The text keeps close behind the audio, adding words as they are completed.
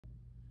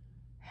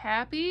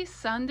Happy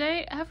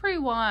Sunday,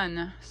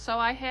 everyone. So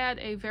I had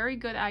a very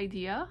good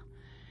idea,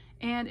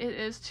 and it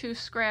is to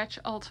scratch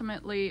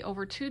ultimately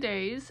over 2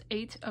 days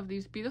 8 of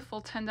these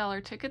beautiful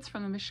 $10 tickets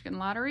from the Michigan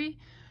Lottery.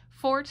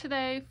 4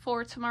 today,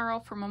 4 tomorrow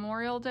for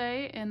Memorial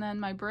Day, and then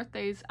my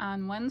birthday's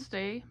on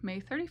Wednesday,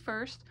 May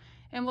 31st,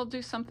 and we'll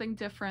do something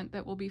different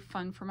that will be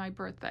fun for my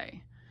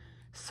birthday.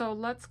 So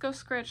let's go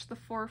scratch the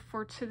 4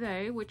 for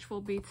today, which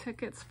will be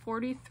tickets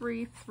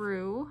 43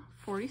 through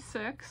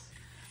 46.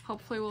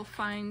 Hopefully we'll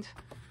find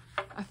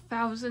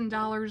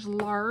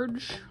 $1,000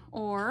 large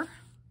or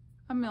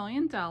 $1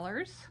 million,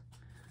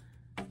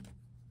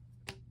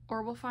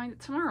 or we'll find it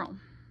tomorrow.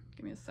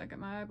 Give me a second,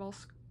 my eyeball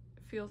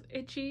feels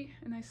itchy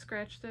and I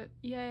scratched it,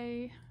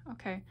 yay.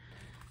 Okay,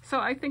 so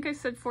I think I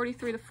said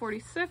 43 to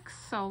 46,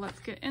 so let's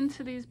get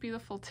into these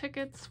beautiful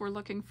tickets. We're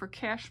looking for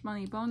cash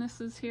money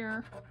bonuses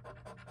here.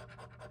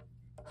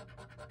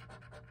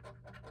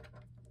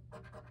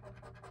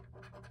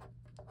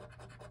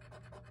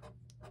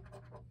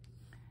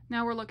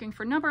 Now we're looking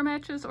for number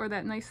matches or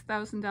that nice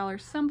 $1,000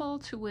 symbol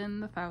to win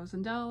the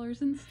 $1,000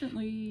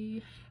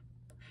 instantly.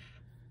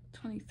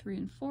 23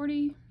 and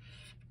 40.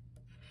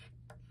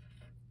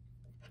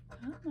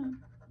 Come on.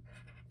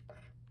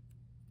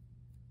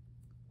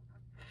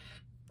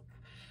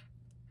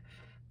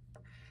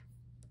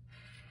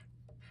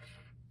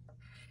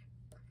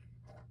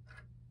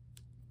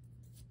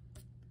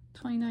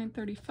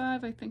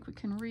 $29.35. I think we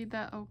can read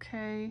that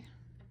okay.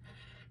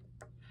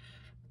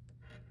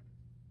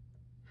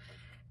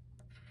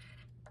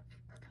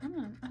 Come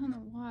on, I don't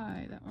know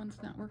why that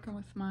one's not working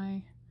with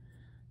my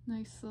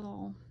nice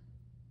little,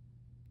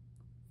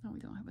 no, we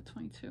don't have a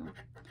 22.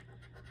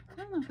 I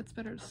don't know if it's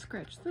better to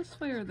scratch this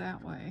way or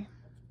that way.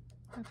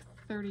 I have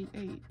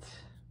 38.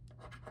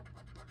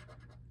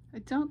 I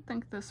don't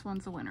think this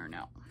one's a winner,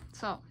 no.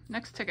 So,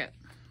 next ticket.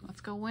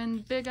 Let's go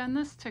win big on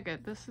this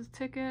ticket. This is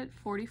ticket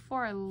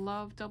 44. I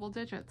love double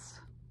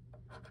digits.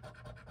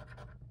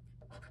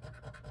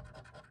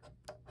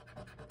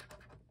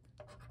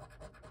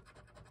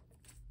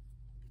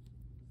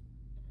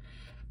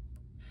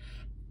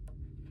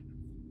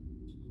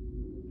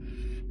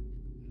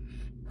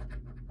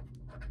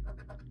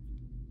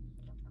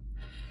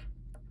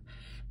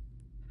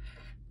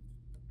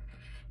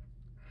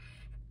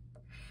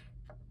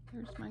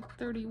 There's my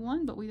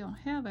 31, but we don't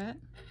have it.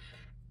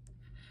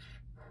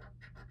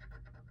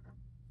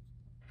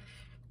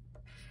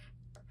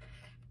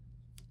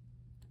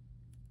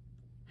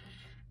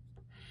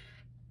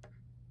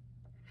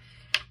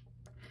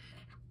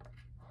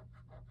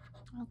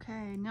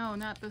 Okay, no,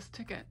 not this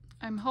ticket.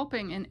 I'm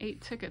hoping in 8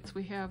 tickets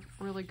we have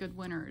really good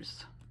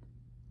winners.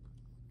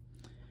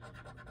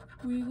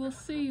 We will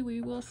see,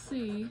 we will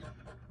see.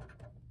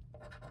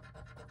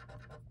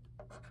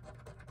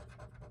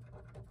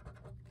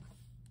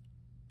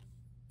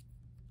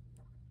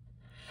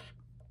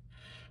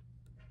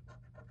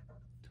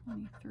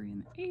 $23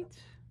 and 8.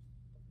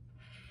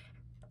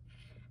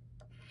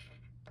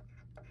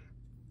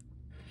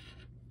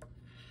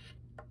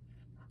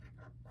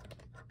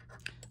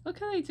 Look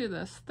how they do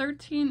this,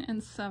 13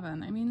 and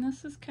 7. I mean,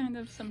 this is kind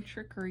of some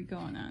trickery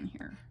going on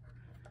here.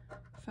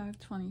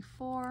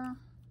 524.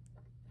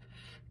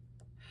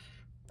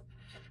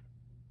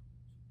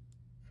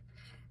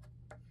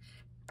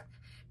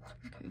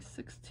 Okay,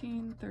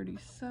 16,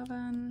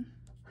 37,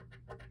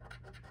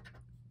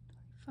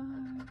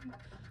 25.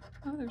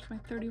 Oh, there's my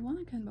 31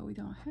 again, but we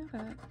don't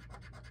have it.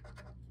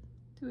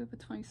 Do we have a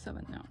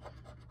 27? No.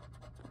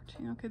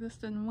 14. Okay, this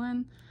didn't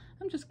win.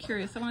 I'm just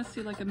curious. I want to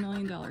see like $1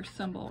 million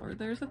symbol, or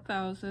there's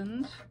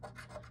 1,000.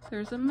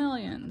 There's $1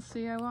 million.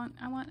 See, I want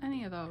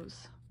any of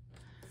those.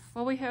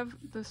 Well, we have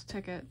this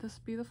ticket, this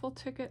beautiful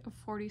ticket of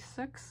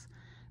 46.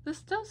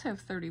 This does have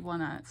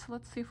 31 on it, so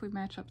let's see if we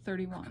match up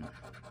 31.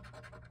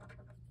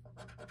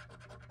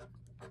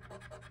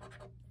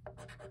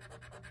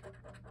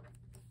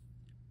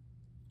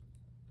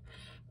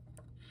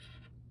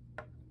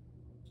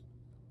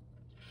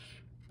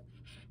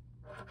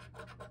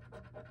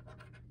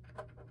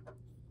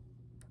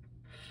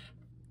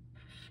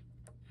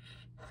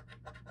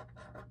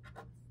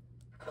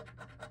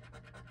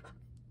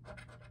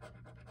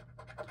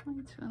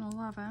 And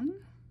 11.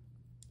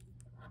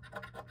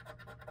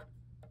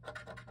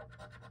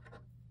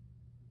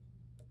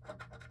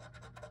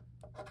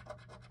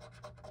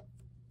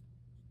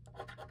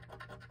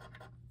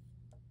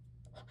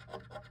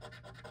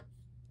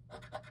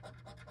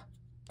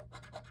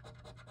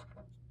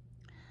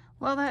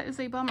 Well, that is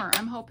a bummer.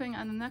 I'm hoping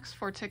on the next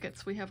 4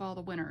 tickets we have all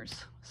the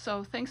winners.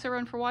 So thanks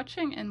everyone for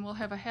watching, and we'll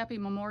have a happy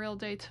Memorial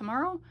Day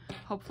tomorrow,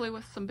 hopefully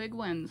with some big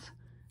wins.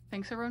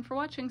 Thanks everyone for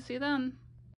watching. See you then.